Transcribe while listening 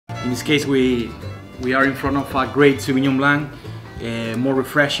In this case, we are in front of a great Sauvignon Blanc, more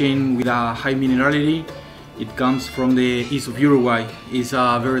refreshing with a high minerality. It comes from the east of Uruguay. It's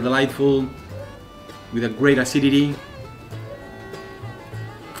very delightful with a great acidity.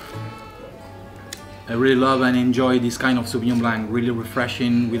 I really love and enjoy this kind of Sauvignon Blanc, really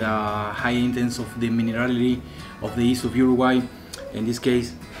refreshing with a high intense of the minerality of the east of Uruguay. In this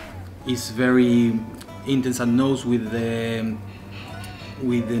case, it's very intense at nose with the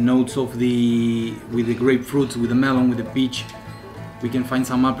notes of the grapefruits, with the melon, with the peach. We can find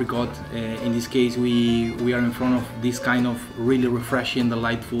some apricot. In this case, we are in front of this kind of really refreshing,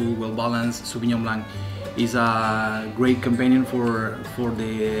 delightful, well-balanced Sauvignon Blanc. Is a great companion for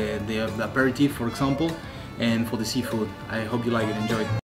the aperitif, for example, and for the seafood. I hope you like it. Enjoy it.